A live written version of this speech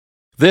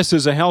This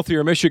is a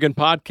Healthier Michigan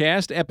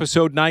podcast,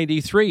 episode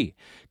 93.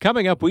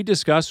 Coming up, we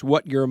discuss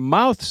what your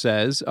mouth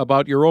says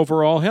about your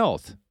overall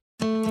health.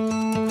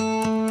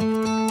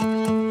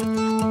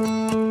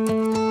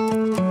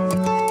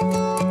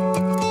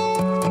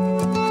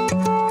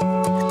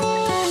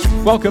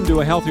 Welcome to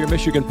a Healthier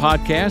Michigan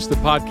podcast, the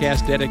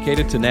podcast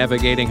dedicated to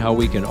navigating how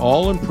we can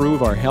all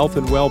improve our health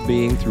and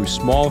well-being through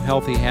small,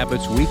 healthy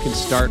habits we can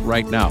start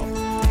right now.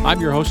 I'm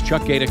your host,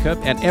 Chuck Gatica,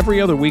 and every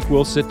other week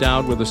we'll sit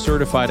down with a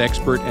certified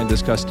expert and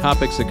discuss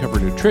topics that cover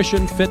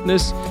nutrition,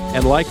 fitness,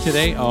 and like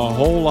today, a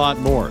whole lot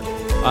more.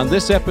 On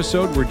this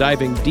episode, we're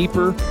diving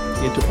deeper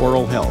into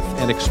oral health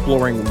and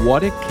exploring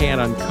what it can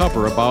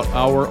uncover about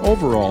our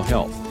overall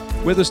health.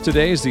 With us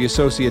today is the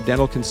Associate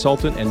Dental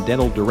Consultant and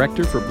Dental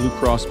Director for Blue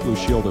Cross Blue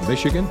Shield of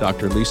Michigan,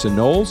 Dr. Lisa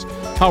Knowles.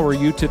 How are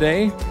you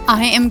today?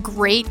 I am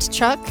great,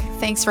 Chuck.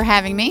 Thanks for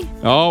having me.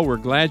 Oh, we're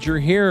glad you're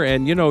here.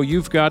 And, you know,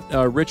 you've got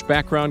a rich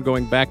background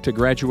going back to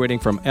graduating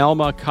from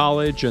Alma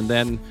College and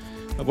then,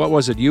 what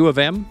was it, U of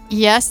M?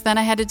 Yes, then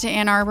I headed to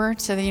Ann Arbor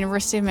to the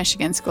University of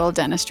Michigan School of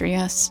Dentistry,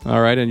 yes. All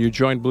right, and you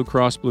joined Blue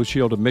Cross Blue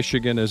Shield of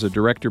Michigan as a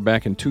director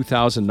back in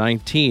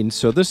 2019.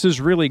 So this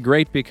is really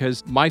great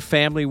because my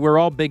family, we're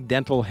all big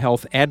dental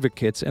health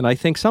advocates, and I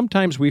think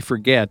sometimes we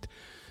forget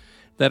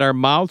that our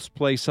mouths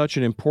play such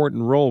an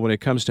important role when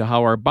it comes to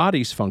how our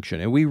bodies function.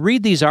 And we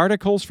read these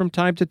articles from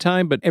time to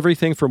time, but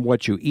everything from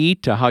what you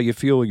eat to how you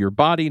feel your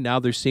body, now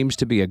there seems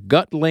to be a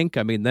gut link.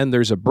 I mean, then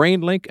there's a brain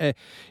link.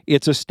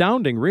 It's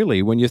astounding,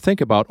 really, when you think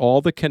about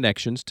all the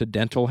connections to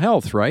dental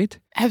health, right?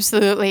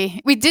 Absolutely.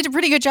 We did a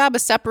pretty good job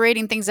of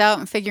separating things out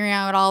and figuring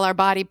out all our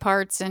body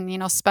parts and,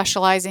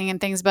 specializing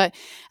and things. But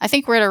I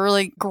think we're at a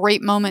really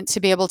great moment to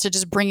be able to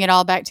just bring it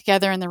all back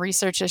together, and the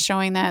research is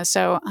showing that.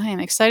 So I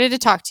am excited to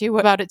talk to you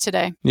about it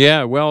today.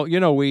 Yeah, well,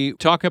 we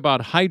talk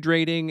about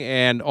hydrating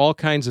and all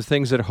kinds of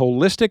things that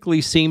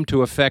holistically seem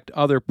to affect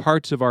other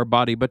parts of our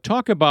body. But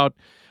talk about,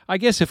 I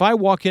guess, if I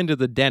walk into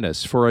the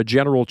dentist for a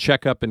general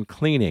checkup and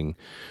cleaning,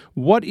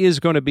 what is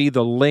going to be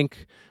the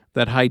link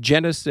that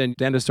hygienists and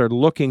dentists are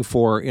looking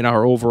for in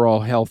our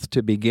overall health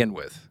to begin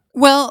with?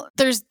 Well,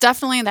 there's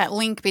definitely that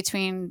link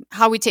between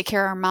how we take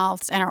care of our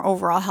mouths and our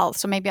overall health.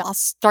 So maybe I'll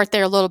start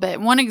there a little bit.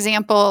 One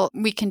example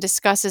we can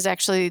discuss is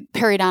actually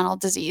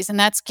periodontal disease, and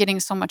that's getting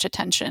so much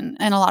attention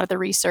in a lot of the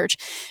research.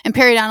 And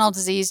periodontal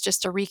disease,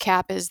 just to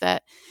recap, is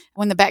that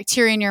when the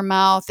bacteria in your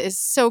mouth is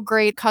so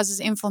great, causes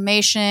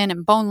inflammation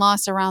and bone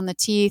loss around the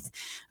teeth.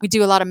 We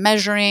do a lot of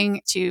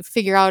measuring to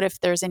figure out if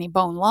there's any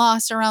bone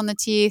loss around the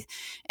teeth.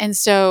 And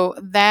so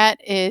that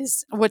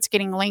is what's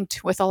getting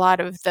linked with a lot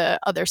of the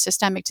other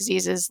systemic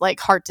diseases like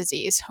heart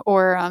disease,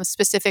 or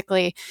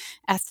specifically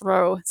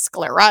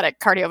atherosclerotic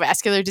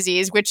cardiovascular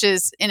disease, which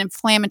is an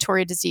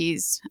inflammatory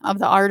disease of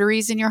the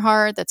arteries in your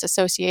heart that's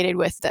associated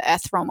with the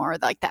atheroma, or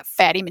like that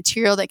fatty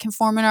material that can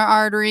form in our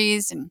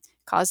arteries and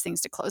cause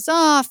things to close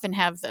off and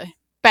have the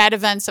bad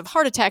events of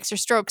heart attacks or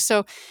strokes.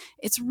 So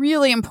it's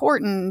really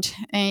important,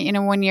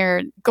 when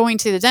you're going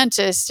to the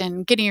dentist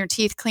and getting your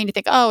teeth cleaned, to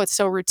think, oh, it's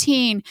so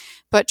routine.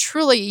 But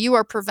truly, you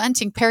are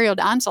preventing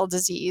periodontal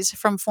disease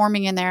from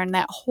forming in there and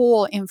that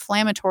whole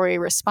inflammatory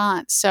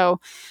response. So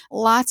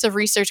lots of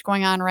research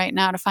going on right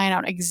now to find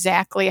out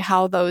exactly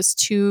how those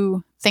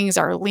two things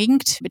are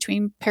linked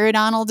between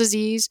periodontal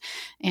disease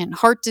and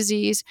heart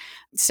disease.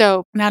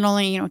 So not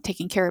only,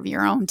 taking care of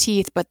your own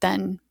teeth, but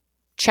then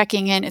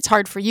checking in. It's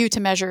hard for you to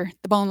measure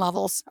the bone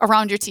levels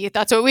around your teeth.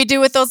 That's what we do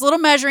with those little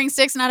measuring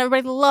sticks. Not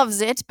everybody loves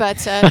it,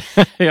 but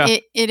yeah.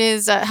 it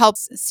is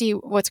helps see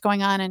what's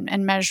going on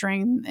and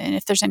measuring, and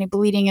if there's any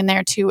bleeding in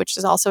there too, which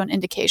is also an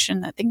indication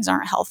that things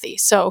aren't healthy.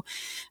 So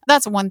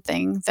that's one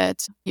thing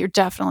that you're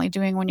definitely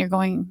doing when you're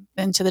going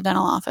into the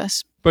dental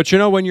office. But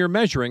when you're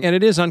measuring, and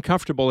it is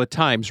uncomfortable at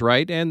times,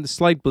 right? And the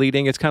slight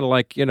bleeding, it's kind of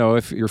like,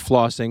 if you're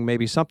flossing,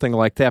 maybe something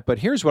like that. But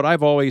here's what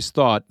I've always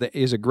thought that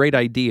is a great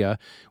idea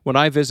when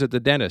I visit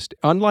the dentist.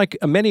 Unlike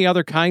many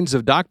other kinds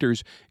of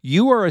doctors,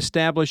 you are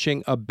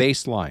establishing a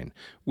baseline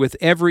with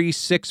every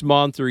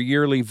 6-month or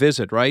yearly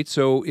visit, right?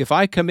 So if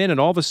I come in and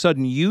all of a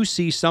sudden you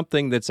see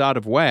something that's out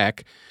of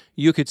whack,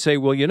 you could say,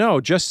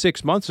 well, just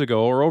 6 months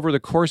ago or over the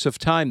course of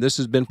time, this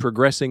has been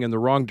progressing in the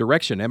wrong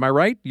direction. Am I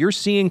right? You're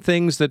seeing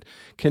things that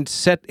can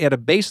set at a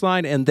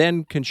baseline and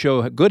then can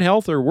show good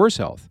health or worse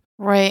health.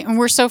 Right. And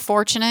we're so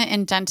fortunate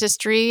in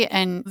dentistry,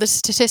 and the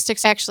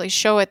statistics actually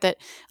show it, that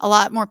a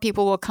lot more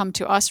people will come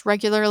to us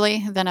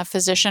regularly than a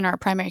physician or a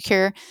primary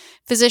care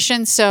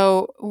physician.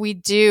 So we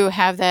do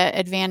have that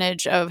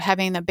advantage of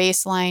having the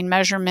baseline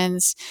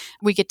measurements.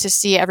 We get to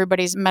see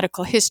everybody's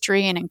medical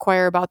history and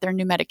inquire about their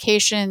new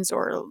medications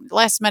or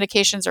less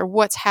medications or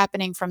what's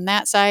happening from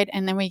that side.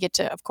 And then we get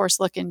to, of course,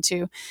 look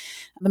into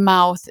the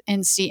mouth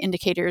and see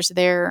indicators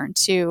there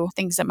too,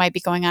 things that might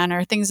be going on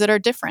or things that are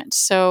different.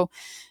 So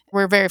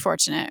we're very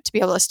fortunate to be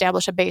able to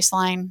establish a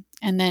baseline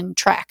and then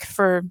track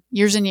for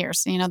years and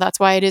years. That's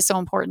why it is so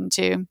important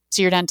to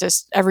see your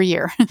dentist every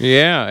year.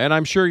 Yeah, and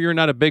I'm sure you're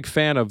not a big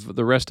fan of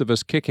the rest of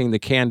us kicking the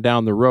can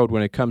down the road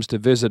when it comes to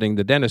visiting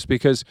the dentist,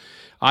 because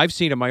I've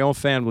seen in my own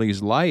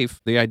family's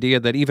life the idea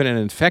that even an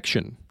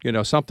infection,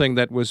 something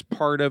that was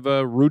part of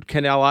a root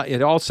canal,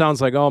 it all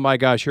sounds like, oh my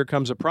gosh, here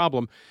comes a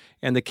problem.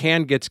 And the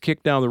can gets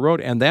kicked down the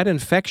road, and that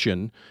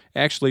infection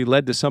actually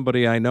led to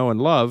somebody I know and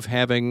love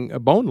having a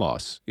bone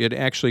loss. It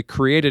actually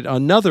created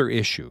another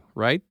issue,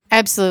 right?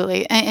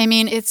 Absolutely. I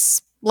mean,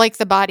 it's like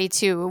the body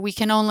too. We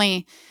can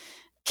only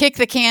kick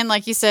the can,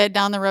 like you said,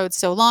 down the road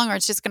so long, or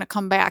it's just going to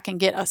come back and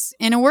get us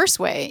in a worse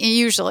way,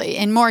 usually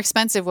in more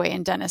expensive way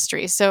in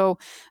dentistry. So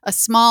a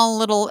small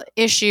little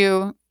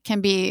issue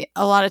can be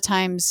a lot of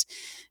times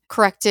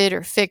corrected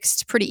or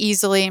fixed pretty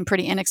easily and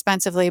pretty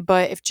inexpensively.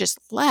 But if just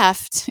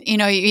left, you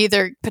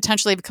either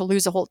potentially could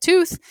lose a whole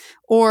tooth,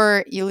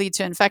 or you lead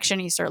to infection,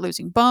 you start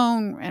losing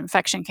bone.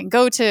 Infection can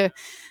go to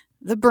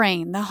the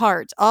brain, the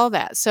heart, all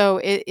that.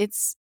 So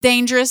it's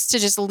dangerous to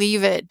just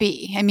leave it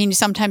be. I mean,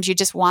 sometimes you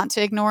just want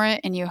to ignore it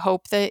and you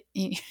hope that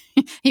you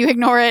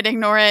ignore it.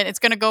 It's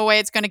going to go away.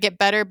 It's going to get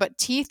better. But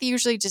teeth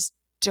usually just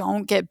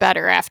don't get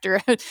better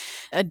after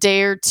a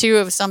day or two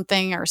of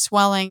something or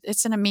swelling.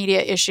 It's an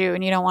immediate issue,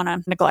 and you don't want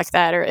to neglect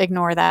that or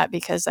ignore that,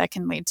 because that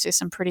can lead to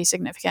some pretty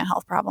significant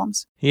health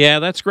problems. Yeah,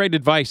 that's great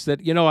advice. That,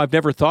 I've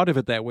never thought of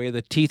it that way.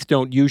 The teeth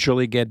don't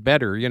usually get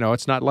better.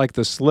 It's not like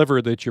the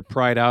sliver that you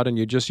pried out and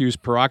you just use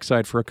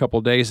peroxide for a couple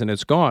of days and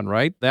it's gone,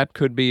 right? That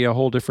could be a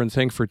whole different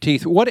thing for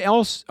teeth. What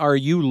else are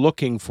you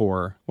looking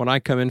for when I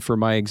come in for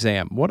my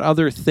exam? What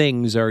other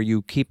things are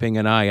you keeping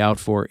an eye out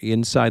for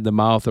inside the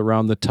mouth,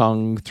 around the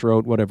tongue,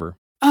 throat, whatever?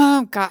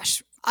 Oh,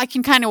 gosh. I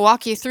can kind of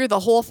walk you through the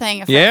whole thing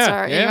if that's all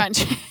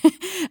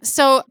right.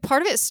 So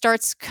part of it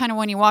starts kind of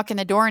when you walk in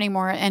the door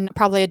anymore, and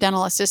probably a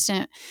dental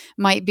assistant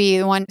might be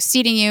the one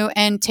seating you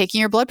and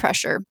taking your blood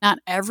pressure. Not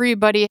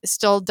everybody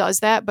still does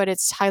that, but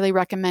it's highly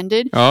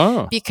recommended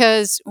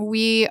because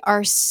we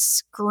are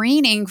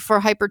screening for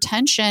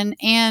hypertension.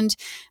 And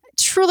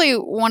truly,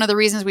 one of the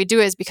reasons we do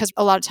it is because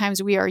a lot of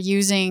times we are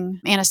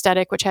using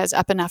anesthetic, which has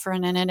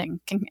epinephrine in it and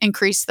can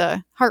increase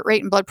the heart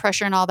rate and blood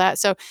pressure and all that.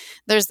 So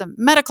there's the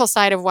medical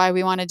side of why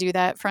we want to do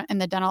that in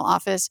the dental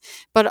office.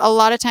 But a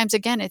lot of times,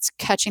 again, it's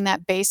catching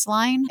that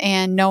baseline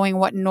and knowing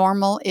what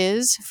normal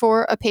is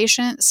for a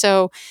patient.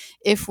 So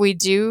if we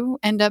do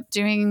end up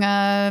doing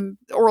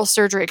oral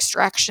surgery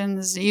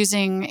extractions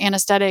using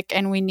anesthetic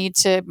and we need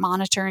to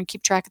monitor and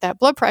keep track of that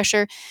blood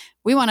pressure,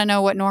 we want to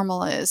know what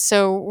normal is.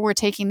 So we're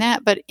taking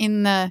that. But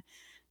in the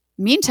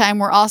meantime,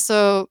 we're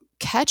also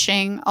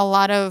catching a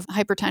lot of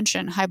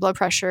hypertension, high blood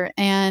pressure,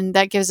 and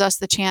that gives us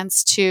the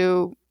chance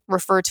to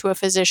refer to a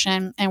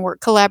physician and work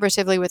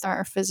collaboratively with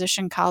our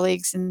physician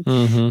colleagues and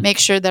make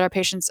sure that our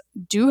patients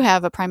do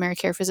have a primary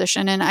care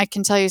physician. And I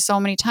can tell you so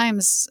many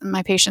times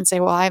my patients say,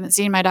 well, I haven't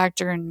seen my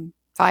doctor in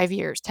 5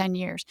 years, 10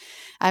 years.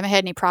 I haven't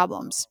had any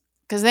problems.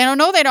 Because they don't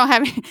know they don't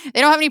have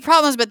any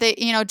problems, but they,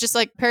 just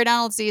like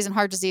periodontal disease and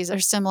heart disease are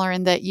similar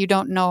in that you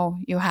don't know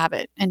you have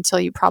it until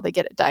you probably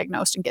get it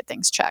diagnosed and get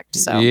things checked.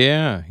 So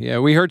yeah,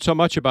 we heard so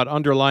much about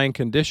underlying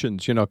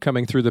conditions,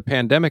 coming through the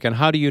pandemic, and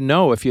how do you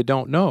know if you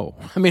don't know?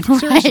 I mean,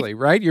 seriously,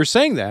 right? You're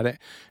saying that,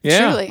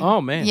 yeah. Truly.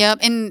 Oh man, yep.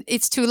 And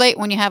it's too late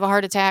when you have a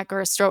heart attack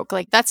or a stroke.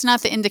 Like that's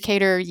not the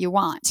indicator you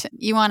want.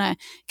 You want to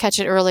catch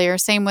it earlier.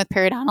 Same with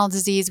periodontal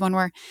disease when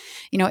we're,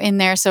 in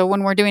there. So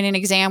when we're doing an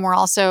exam, we're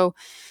also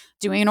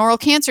doing an oral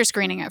cancer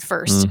screening at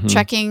first,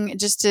 checking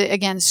just to,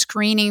 again,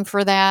 screening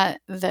for that.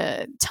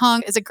 The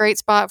tongue is a great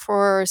spot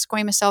for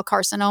squamous cell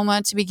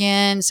carcinoma to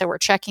begin. So we're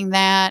checking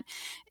that,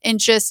 and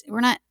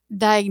we're not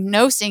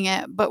diagnosing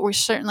it, but we're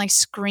certainly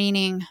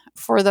screening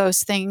for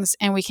those things,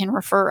 and we can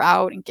refer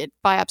out and get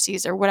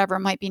biopsies or whatever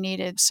might be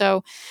needed.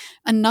 So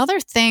another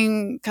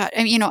thing,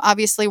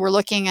 obviously we're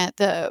looking at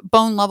the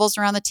bone levels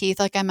around the teeth,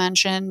 like I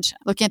mentioned,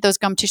 looking at those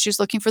gum tissues,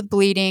 looking for the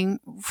bleeding.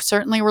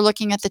 Certainly we're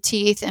looking at the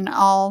teeth in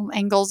all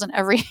angles and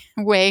every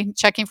way,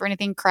 checking for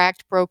anything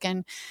cracked,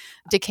 broken,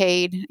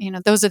 decayed.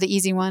 Those are the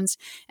easy ones.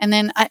 And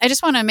then I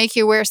just want to make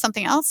you aware of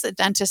something else that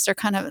dentists are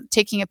kind of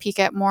taking a peek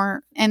at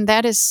more, and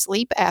that is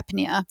sleep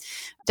apnea.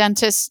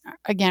 Dentists,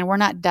 again, we're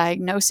not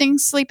diagnosing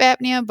sleep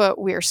apnea, but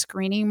we're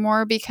screening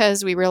more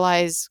because we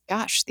realize,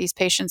 gosh, these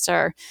patients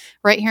are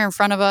right here in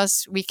front of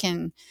us. We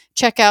can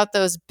check out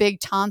those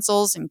big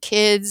tonsils in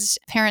kids.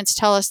 Parents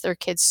tell us their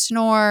kids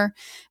snore.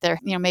 They're,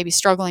 maybe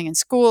struggling in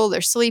school.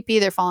 They're sleepy.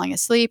 They're falling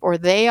asleep, or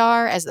they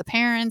are as the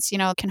parents,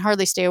 can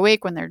hardly stay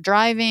awake when they're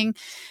driving.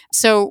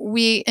 So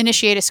we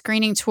initiate a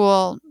screening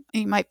tool.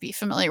 You might be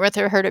familiar with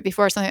it or heard it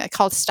before, something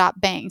called Stop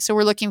Bang. So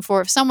we're looking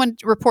for, if someone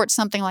reports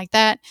something like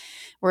that,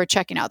 we're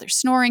checking out their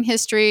snoring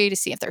history to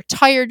see if they're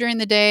tired during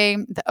the day.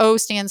 The O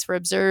stands for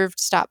observed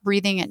stop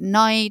breathing at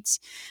night.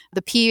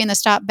 The P in the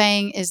Stop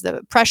Bang is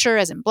the pressure,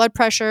 as in blood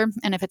pressure.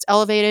 And if it's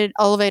elevated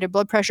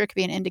blood pressure could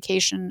be an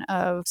indication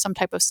of some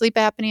type of sleep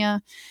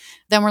apnea.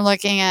 Then we're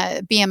looking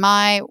at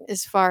BMI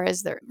as far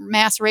as their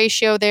mass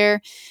ratio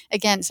there.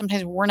 Again,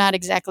 sometimes we're not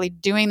exactly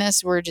doing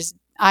this. We're just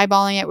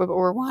eyeballing it.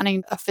 We're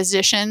wanting a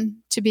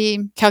physician to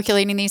be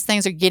calculating these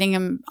things or getting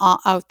them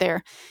out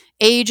there.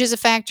 Age is a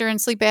factor in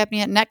sleep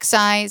apnea. Neck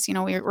size,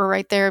 we're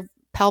right there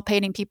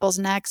palpating people's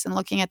necks and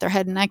looking at their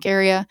head and neck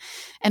area.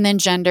 And then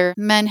gender.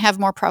 Men have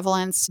more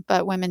prevalence,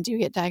 but women do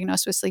get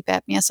diagnosed with sleep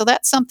apnea. So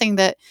that's something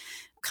that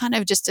kind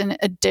of just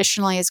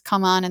additionally has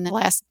come on in the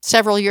last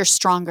several years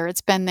stronger.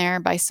 It's been there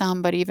by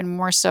some, but even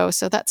more so.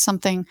 So that's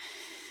something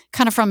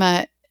kind of from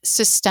a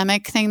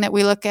systemic thing that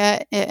we look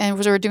at. And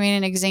we're doing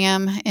an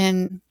exam,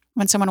 and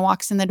when someone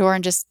walks in the door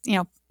and just,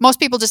 most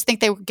people just think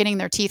they were getting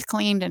their teeth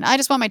cleaned, and I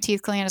just want my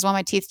teeth cleaned, I just want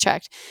my teeth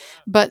checked.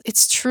 But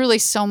it's truly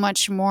so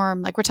much more,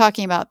 like we're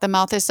talking about, the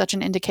mouth is such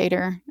an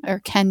indicator, or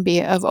can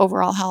be, of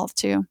overall health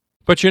too.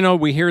 But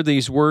we hear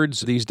these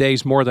words these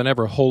days more than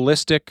ever: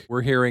 holistic.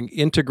 We're hearing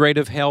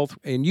integrative health,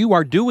 and you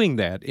are doing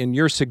that in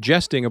your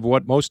suggesting of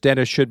what most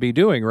dentists should be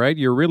doing, right?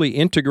 You're really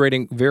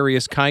integrating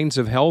various kinds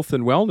of health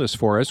and wellness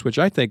for us, which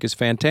I think is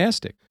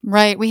fantastic.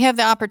 Right. We have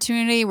the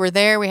opportunity. We're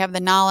there. We have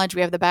the knowledge.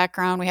 We have the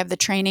background. We have the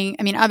training.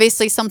 I mean,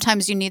 obviously,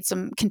 sometimes you need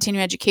some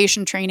continuing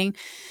education training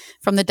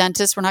from the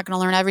dentist. We're not going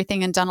to learn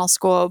everything in dental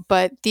school,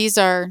 but these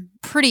are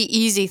pretty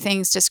easy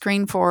things to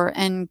screen for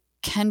and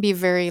can be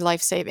very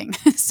life-saving.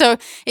 So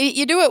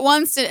you do it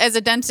once as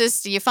a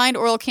dentist, you find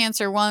oral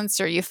cancer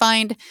once, or you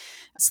find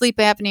sleep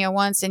apnea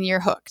once, and you're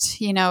hooked.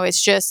 It's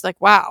just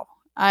like, wow,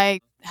 I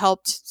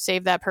helped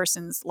save that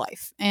person's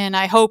life. And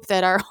I hope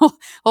that our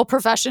whole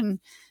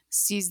profession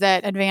sees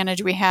that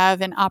advantage we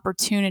have and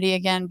opportunity,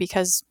 again,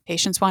 because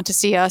patients want to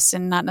see us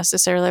and not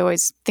necessarily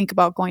always think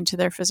about going to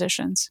their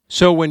physicians.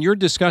 So when you're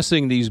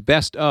discussing these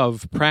best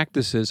of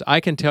practices, I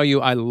can tell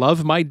you I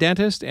love my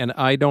dentist, and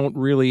I don't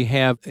really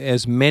have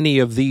as many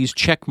of these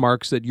check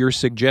marks that you're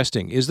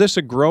suggesting. Is this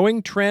a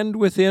growing trend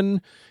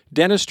within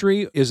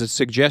dentistry? Is it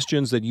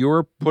suggestions that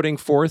you're putting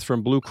forth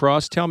from Blue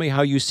Cross? Tell me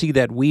how you see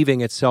that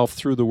weaving itself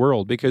through the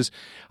world, because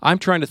I'm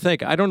trying to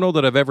think. I don't know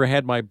that I've ever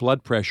had my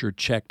blood pressure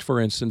checked, for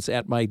instance,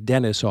 at my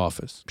dentist's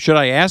office. Should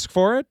I ask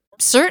for it?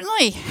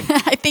 Certainly.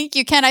 I think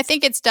you can. I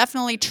think it's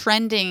definitely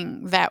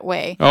trending that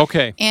way.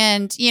 Okay.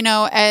 And,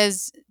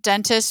 as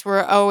dentists,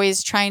 we're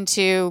always trying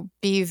to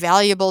be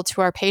valuable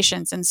to our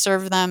patients and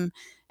serve them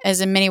as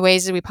in many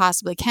ways as we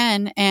possibly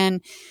can.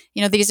 And,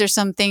 these are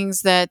some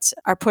things that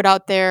are put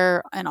out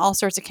there in all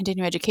sorts of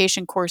continuing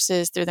education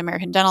courses through the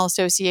American Dental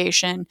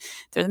Association,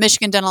 through the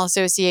Michigan Dental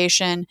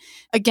Association.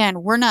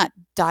 Again, we're not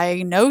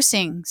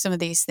diagnosing some of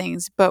these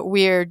things, but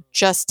we're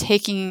just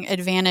taking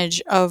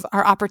advantage of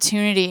our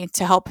opportunity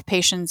to help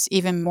patients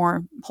even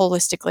more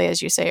holistically,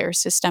 as you say, or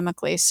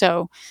systemically.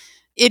 So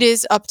it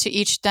is up to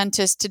each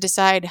dentist to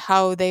decide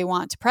how they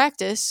want to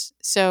practice.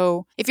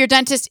 So if your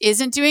dentist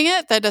isn't doing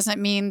it, that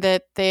doesn't mean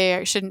that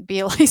they shouldn't be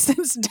a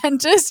licensed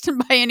dentist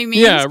by any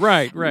means. Yeah,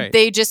 right.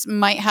 They just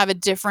might have a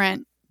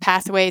different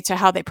pathway to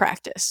how they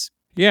practice.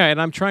 Yeah,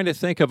 and I'm trying to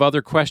think of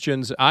other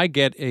questions. I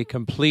get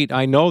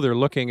I know they're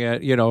looking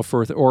at,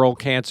 for oral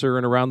cancer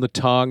and around the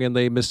tongue, and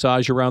they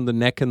massage around the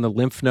neck and the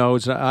lymph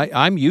nodes.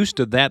 I'm used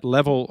to that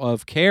level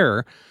of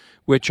care,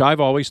 which I've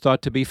always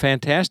thought to be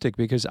fantastic,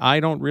 because I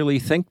don't really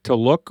think to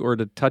look or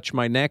to touch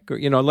my neck, or,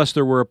 unless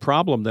there were a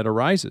problem that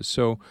arises.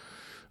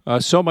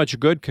 So much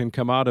good can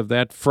come out of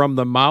that from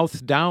the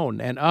mouth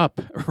down and up,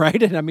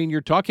 right? And I mean,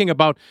 you're talking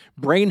about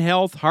brain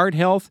health, heart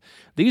health.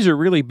 These are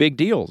really big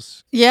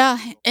deals. Yeah.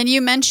 And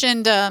you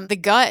mentioned the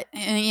gut,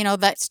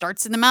 and, that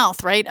starts in the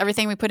mouth, right?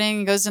 Everything we put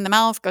in goes in the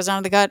mouth, goes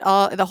on to the gut,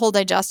 the whole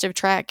digestive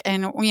tract.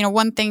 And,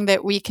 one thing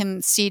that we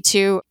can see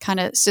too, kind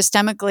of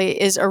systemically,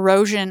 is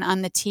erosion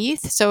on the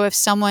teeth. So if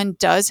someone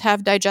does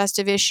have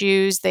digestive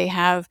issues, they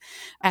have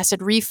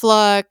acid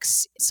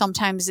reflux,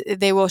 sometimes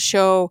they will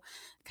show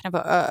kind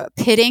of a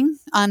pitting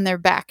on their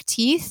back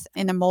teeth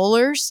in the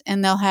molars,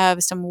 and they'll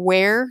have some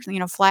wear,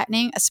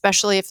 flattening,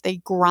 especially if they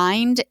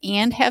grind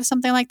and have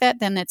something like that,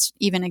 then it's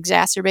even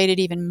exacerbated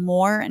even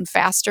more and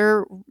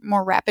faster,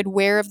 more rapid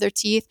wear of their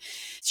teeth.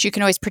 So you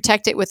can always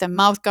protect it with a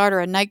mouth guard or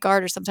a night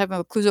guard or some type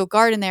of occlusal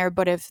guard in there.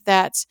 But if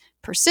that's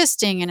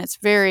persisting and it's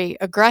very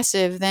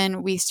aggressive,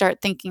 then we start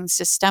thinking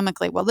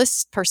systemically, well,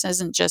 this person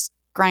isn't just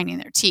grinding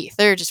their teeth.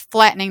 They're just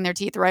flattening their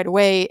teeth right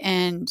away,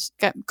 and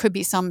could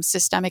be some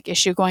systemic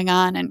issue going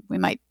on. And we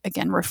might,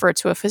 again, refer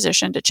to a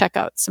physician to check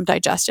out some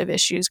digestive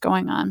issues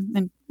going on.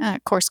 And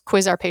of course,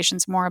 quiz our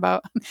patients more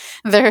about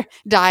their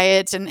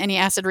diet and any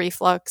acid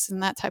reflux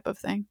and that type of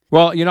thing.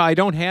 Well, I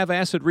don't have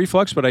acid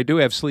reflux, but I do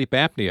have sleep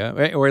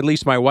apnea, or at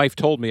least my wife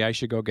told me I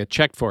should go get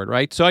checked for it,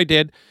 right? So I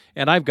did,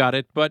 and I've got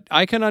it. But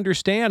I can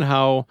understand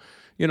how,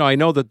 I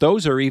know that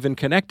those are even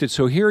connected.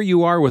 So here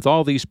you are with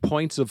all these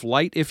points of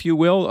light, if you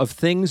will, of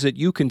things that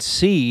you can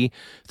see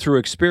through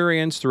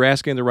experience, through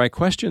asking the right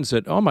questions,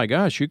 that, oh my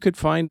gosh, you could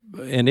find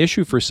an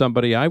issue for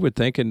somebody, I would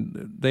think,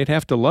 and they'd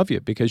have to love you,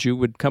 because you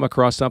would come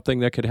across something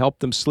that could help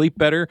them sleep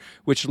better,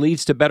 which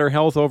leads to better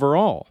health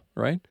overall.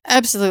 Right?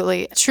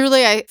 Absolutely.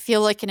 Truly, I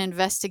feel like an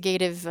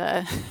investigative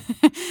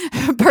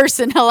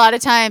person a lot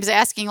of times,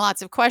 asking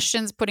lots of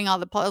questions, putting all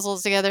the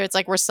puzzles together. It's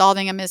like we're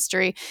solving a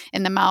mystery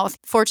in the mouth.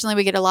 Fortunately,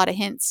 we get a lot of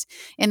hints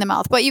in the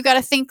mouth, but you got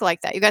to think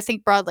like that. You got to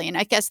think broadly. And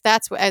I guess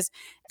that's what, as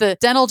the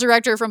dental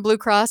director from Blue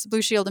Cross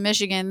Blue Shield of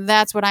Michigan,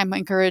 that's what I'm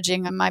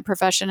encouraging my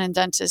profession and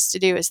dentists to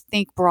do, is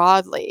think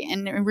broadly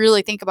and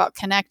really think about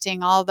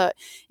connecting all the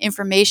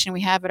information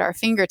we have at our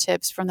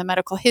fingertips, from the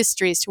medical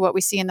histories to what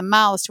we see in the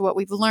mouths to what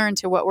we've learned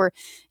to what we're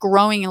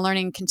growing and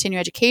learning continue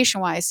education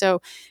wise.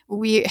 So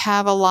we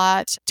have a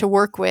lot to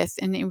work with,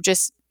 and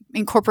just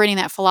incorporating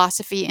that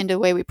philosophy into the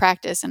way we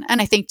practice. And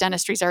I think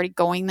dentistry is already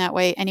going that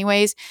way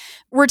anyways.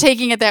 We're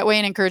taking it that way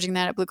and encouraging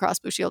that at Blue Cross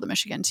Blue Shield of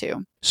Michigan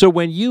too. So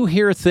when you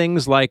hear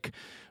things like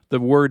the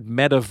word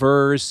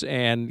metaverse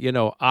and,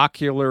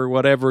 ocular,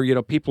 whatever,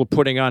 people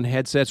putting on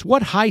headsets,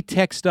 what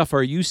high-tech stuff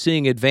are you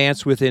seeing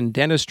advance within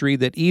dentistry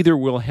that either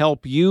will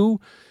help you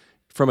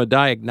from a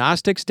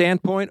diagnostic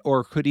standpoint,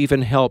 or could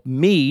even help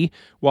me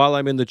while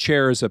I'm in the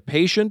chair as a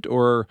patient?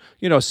 Or,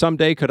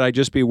 someday could I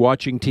just be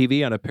watching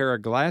TV on a pair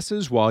of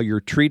glasses while you're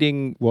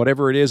treating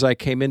whatever it is I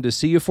came in to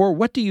see you for?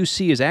 What do you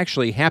see is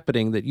actually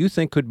happening that you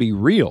think could be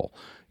real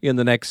in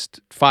the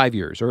next 5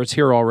 years, or it's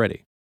here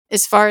already?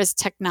 As far as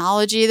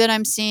technology that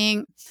I'm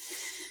seeing,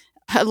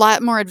 a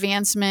lot more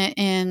advancement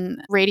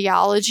in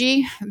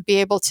radiology, be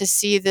able to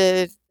see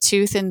the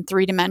tooth in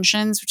 3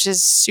 dimensions, which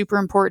is super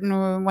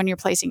important when you're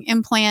placing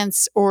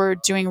implants or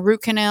doing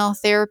root canal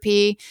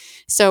therapy.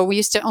 So we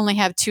used to only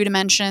have 2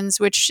 dimensions,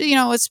 which,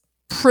 was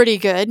pretty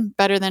good,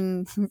 better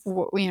than,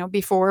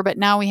 before. But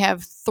now we have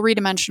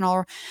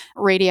 3-dimensional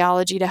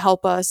radiology to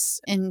help us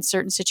in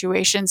certain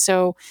situations.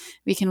 So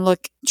we can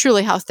look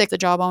truly how thick the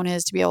jawbone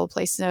is to be able to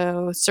place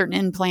a certain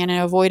implant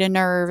and avoid a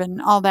nerve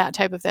and all that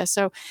type of this.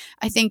 So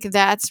I think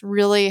that's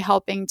really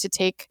helping to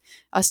take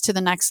us to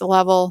the next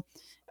level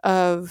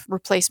of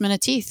replacement of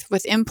teeth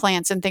with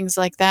implants and things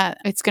like that.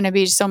 It's going to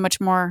be so much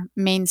more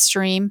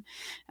mainstream.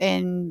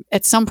 And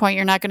at some point,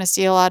 you're not going to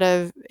see a lot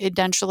of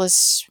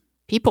edentulous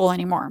people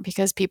anymore,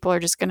 because people are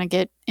just going to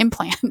get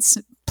implants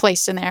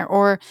placed in there,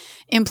 or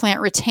implant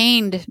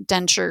retained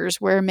dentures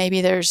where maybe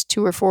there's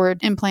 2 or 4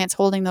 implants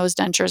holding those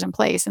dentures in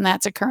place. And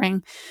that's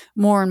occurring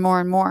more and more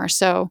and more.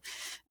 So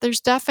there's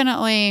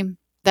definitely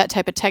that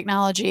type of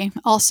technology.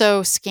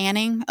 Also,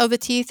 scanning of the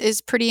teeth is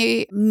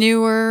pretty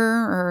newer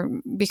or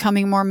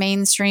becoming more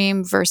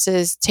mainstream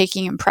versus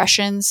taking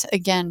impressions.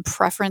 Again,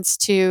 preference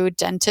to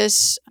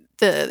dentists.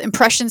 The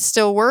impressions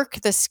still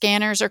work. The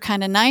scanners are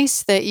kind of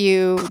nice that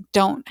you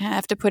don't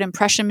have to put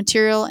impression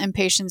material in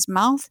patient's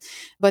mouth,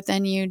 but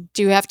then you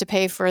do have to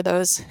pay for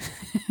those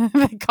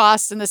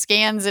costs and the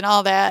scans and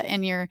all that,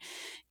 and you're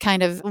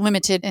kind of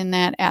limited in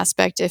that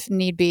aspect if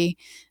need be.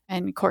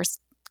 And of course,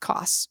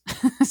 costs.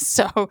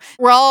 So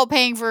we're all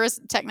paying for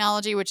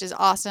technology, which is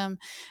awesome,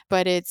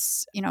 but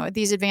it's,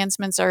 these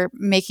advancements are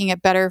making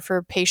it better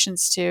for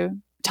patients to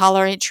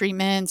tolerate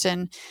treatment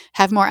and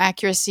have more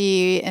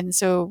accuracy. And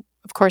so,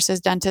 of course, as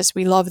dentists,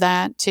 we love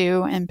that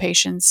too, and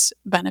patients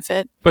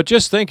benefit. But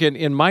just thinking,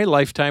 in my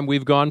lifetime,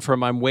 we've gone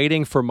from I'm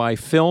waiting for my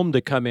film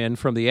to come in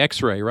from the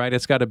X-ray, right?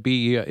 It's got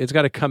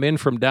to come in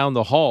from down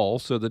the hall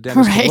so the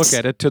dentist can look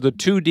at it, to the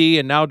 2D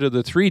and now to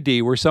the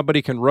 3D, where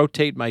somebody can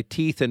rotate my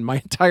teeth and my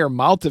entire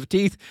mouth of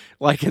teeth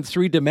like in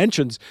 3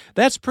 dimensions.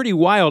 That's pretty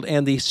wild,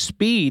 and the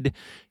speed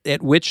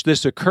at which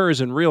this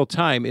occurs in real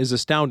time is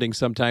astounding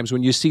sometimes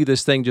when you see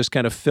this thing just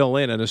kind of fill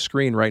in on a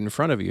screen right in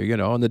front of you,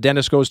 and the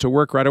dentist goes to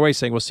work right away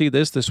saying, well, see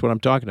this is what I'm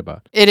talking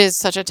about. It is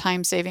such a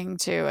time saving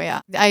too.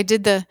 Yeah. I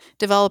did the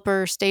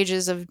developer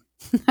stages of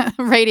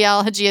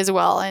radiology as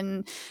well,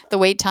 and the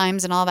wait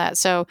times and all that.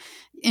 So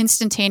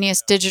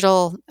instantaneous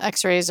digital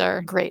x-rays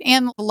are great,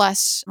 and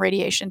less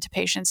radiation to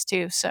patients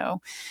too. So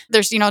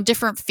there's,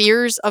 different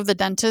fears of the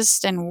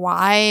dentist and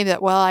why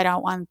that, well, I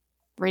don't want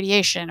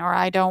radiation, or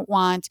I don't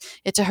want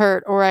it to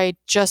hurt, or I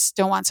just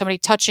don't want somebody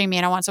touching me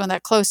and I want someone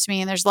that close to me.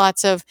 And there's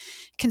lots of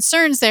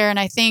concerns there. And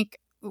I think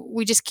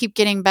we just keep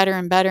getting better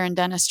and better in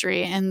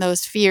dentistry, and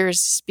those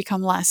fears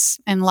become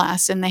less and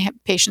less, and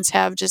patients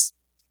have just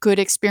good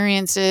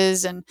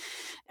experiences. And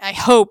I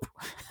hope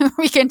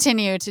we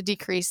continue to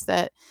decrease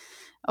that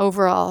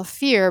overall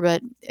fear,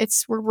 but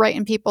we're right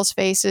in people's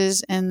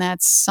faces, and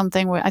that's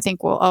something I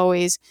think we'll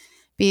always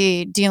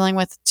be dealing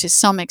with to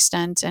some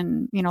extent.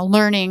 And,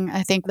 learning,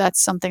 I think that's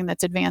something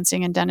that's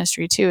advancing in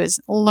dentistry too, is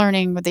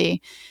learning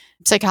the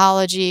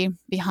psychology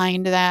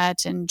behind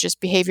that and just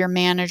behavior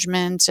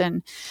management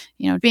and,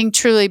 being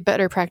truly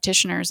better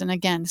practitioners. And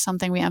again,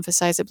 something we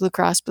emphasize at Blue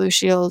Cross Blue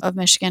Shield of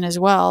Michigan as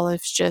well.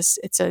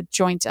 It's a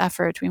joint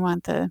effort. We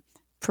want the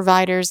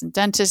providers and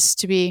dentists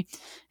to be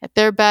at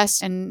their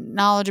best and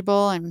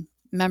knowledgeable, and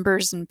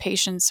members and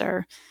patients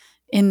are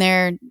in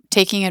there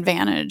taking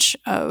advantage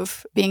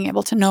of being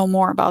able to know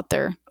more about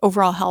their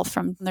overall health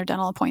from their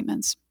dental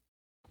appointments.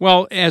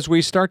 Well, as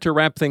we start to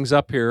wrap things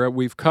up here,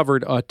 we've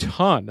covered a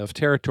ton of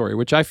territory,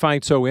 which I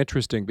find so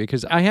interesting,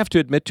 because I have to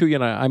admit to you,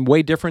 I'm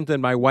way different than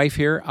my wife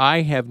here.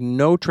 I have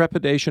no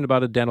trepidation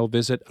about a dental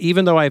visit,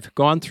 even though I've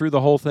gone through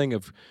the whole thing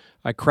of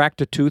I cracked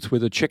a tooth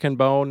with a chicken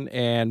bone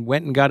and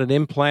went and got an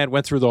implant,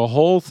 went through the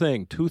whole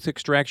thing, tooth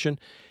extraction.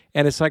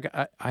 And it's like,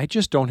 I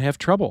just don't have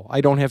trouble. I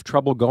don't have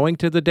trouble going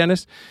to the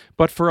dentist.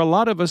 But for a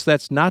lot of us,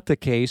 that's not the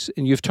case.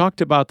 And you've talked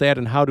about that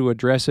and how to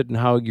address it and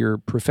how your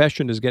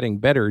profession is getting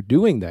better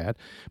doing that.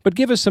 But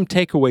give us some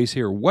takeaways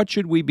here. What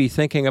should we be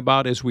thinking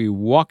about as we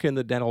walk in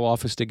the dental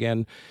office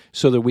again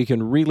so that we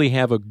can really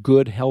have a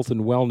good health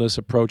and wellness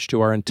approach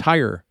to our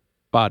entire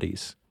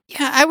bodies?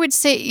 Yeah, I would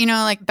say,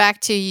 like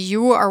back to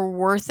you are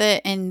worth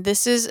it. And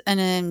this is an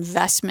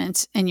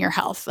investment in your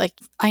health. Like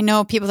I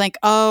know people think,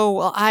 oh,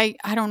 well, I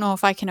don't know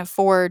if I can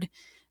afford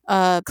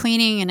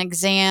cleaning, an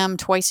exam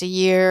twice a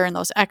year and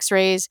those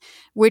x-rays,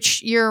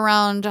 which you're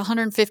around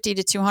 $150 to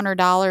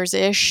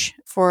 $200-ish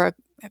for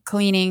a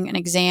cleaning, an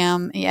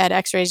exam. You add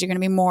x-rays, you're going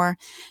to be more.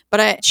 But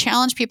I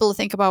challenge people to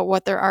think about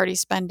what they're already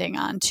spending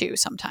on too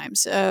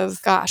sometimes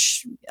of,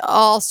 gosh,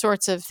 all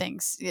sorts of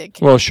things.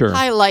 Well, sure.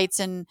 Highlights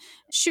and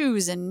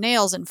shoes and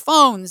nails and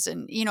phones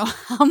and,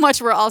 how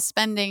much we're all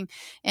spending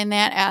in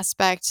that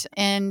aspect.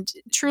 And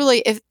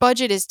truly, if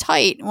budget is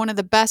tight, one of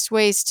the best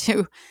ways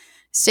to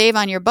save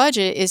on your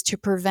budget is to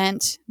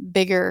prevent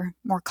bigger,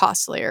 more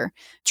costlier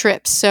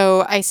trips.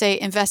 So I say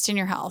invest in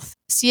your health.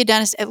 See a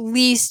dentist at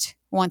least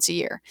once a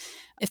year.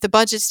 If the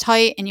budget's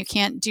tight and you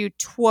can't do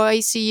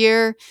twice a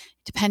year,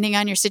 depending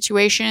on your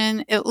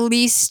situation, at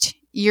least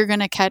you're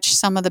going to catch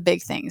some of the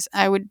big things.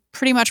 I would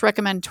pretty much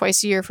recommend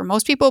twice a year for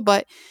most people,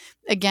 but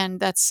again,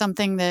 that's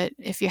something that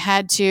if you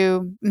had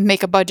to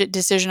make a budget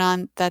decision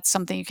on, that's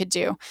something you could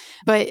do.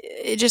 But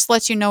it just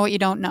lets you know what you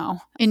don't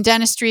know. In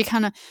dentistry,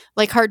 kind of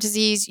like heart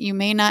disease, you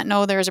may not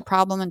know there's a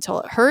problem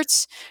until it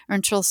hurts or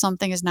until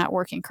something is not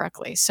working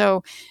correctly.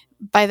 So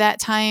by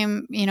that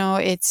time,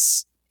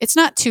 it's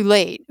not too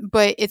late,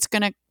 but it's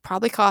going to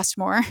probably cost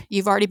more.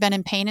 You've already been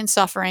in pain and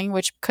suffering,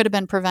 which could have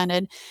been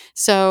prevented.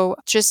 So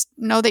just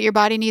know that your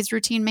body needs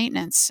routine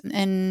maintenance.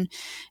 And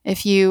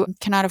if you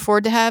cannot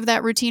afford to have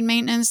that routine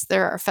maintenance,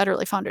 there are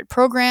federally funded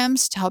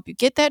programs to help you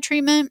get that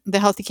treatment. The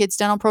Healthy Kids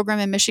Dental Program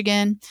in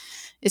Michigan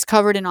is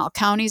covered in all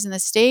counties in the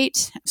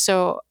state.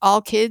 So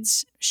all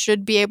kids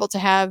should be able to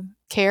have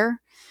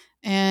care.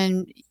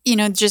 And,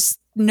 just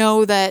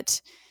know that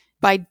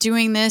by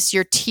doing this,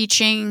 you're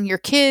teaching your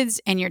kids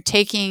and you're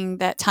taking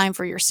that time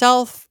for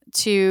yourself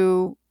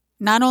to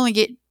not only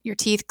get your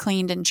teeth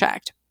cleaned and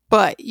checked,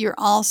 but you're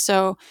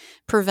also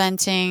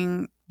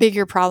preventing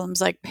bigger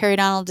problems like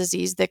periodontal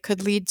disease that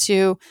could lead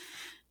to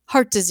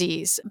heart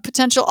disease,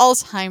 potential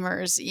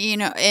Alzheimer's,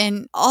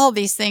 and all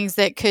these things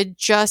that could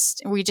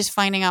we just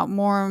finding out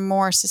more and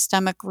more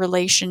systemic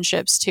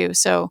relationships too.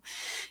 So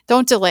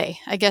don't delay.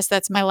 I guess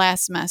that's my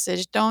last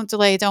message. Don't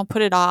delay. Don't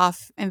put it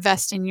off.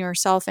 Invest in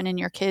yourself and in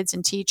your kids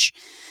and teach.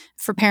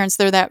 For parents,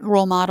 they're that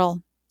role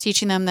model,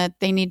 teaching them that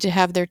they need to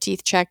have their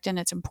teeth checked and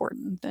it's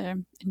important.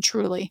 And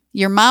truly,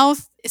 your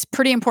mouth is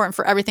pretty important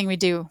for everything we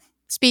do.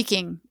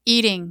 Speaking,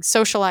 eating,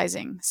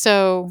 socializing.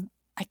 So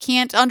I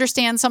can't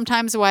understand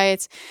sometimes why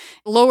it's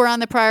lower on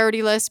the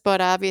priority list,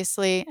 but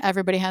obviously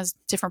everybody has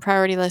different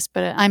priority lists.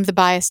 But I'm the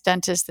biased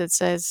dentist that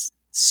says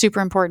super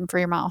important for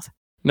your mouth.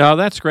 No,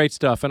 that's great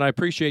stuff. And I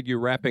appreciate you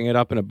wrapping it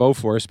up in a bow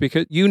for us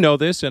because you know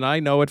this and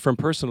I know it from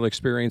personal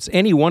experience.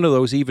 Any one of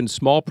those even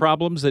small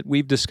problems that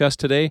we've discussed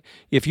today,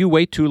 if you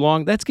wait too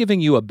long, that's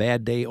giving you a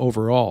bad day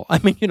overall. I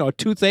mean, a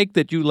toothache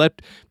that you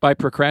by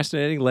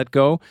procrastinating, let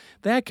go,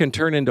 that can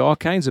turn into all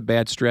kinds of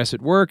bad stress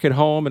at work, at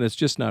home, and it's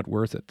just not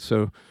worth it.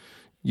 So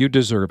you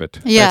deserve it.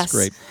 Yes. That's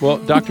great. Well,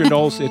 Dr.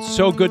 Knowles, it's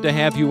so good to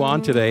have you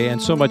on today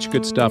and so much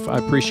good stuff. I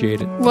appreciate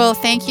it. Well,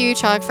 thank you,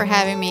 Chuck, for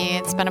having me.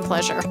 It's been a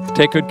pleasure.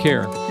 Take good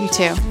care. You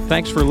too.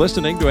 Thanks for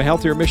listening to a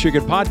Healthier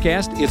Michigan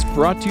podcast. It's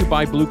brought to you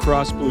by Blue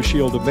Cross Blue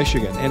Shield of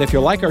Michigan. And if you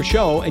like our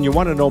show and you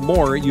want to know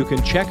more, you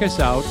can check us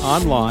out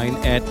online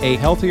at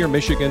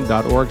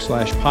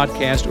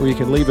ahealthiermichigan.org/podcast, or you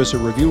can leave us a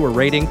review or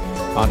rating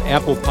on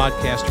Apple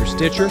Podcast or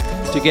Stitcher.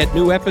 To get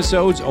new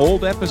episodes,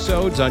 old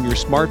episodes on your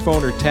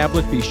smartphone or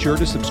tablet, be sure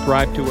to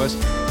subscribe to us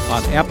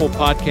on Apple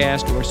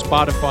Podcast or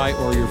Spotify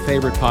or your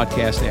favorite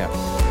podcast app.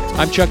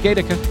 I'm Chuck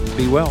Gatica.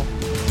 Be well.